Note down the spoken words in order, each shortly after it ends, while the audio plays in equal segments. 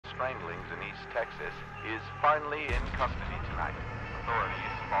stranglings in East Texas, is finally in custody tonight.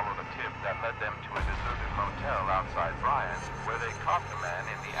 Authorities followed a tip that led them to a deserted motel outside Bryan, where they caught the man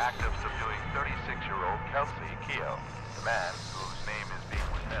in the act of subduing 36-year-old Kelsey Keogh. The man, whose name is being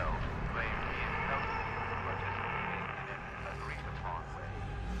withheld, claimed he and Kelsey participated in an agreed-upon way.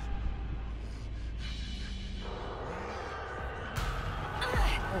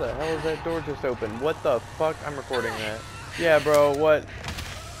 How the hell is that door just open? What the fuck? I'm recording that. Yeah, bro, what?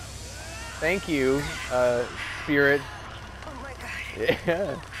 Thank you, spirit. Oh my god.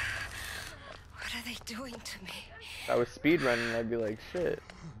 Yeah. What are they doing to me? If I was speedrunning, I'd be like, shit.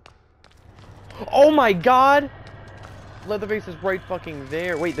 Oh my god! Leatherface is right fucking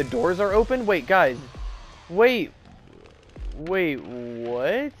there. Wait, the doors are open? Wait, guys. Wait. Wait,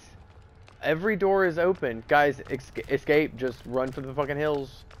 what? Every door is open. Guys, escape. Just run for the fucking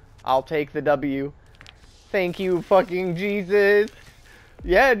hills. I'll take the W. Thank you, fucking Jesus.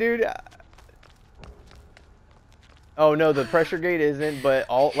 Yeah, dude. Oh no, the pressure gate isn't, but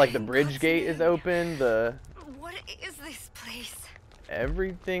all like the bridge gate is open. What is this place?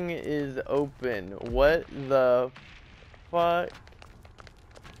 Everything is open. What the fuck?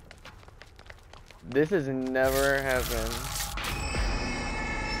 This has never happened.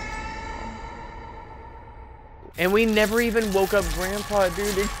 And we never even woke up Grandpa,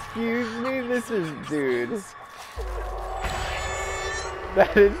 dude. Excuse me? This is, dude.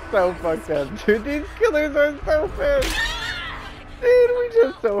 That is so fucked up, dude. These killers are so fast. Dude, we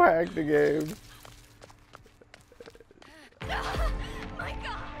just so hacked the game. My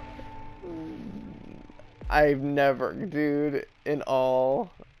god. I've never, dude, in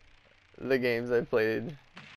all the games I've played,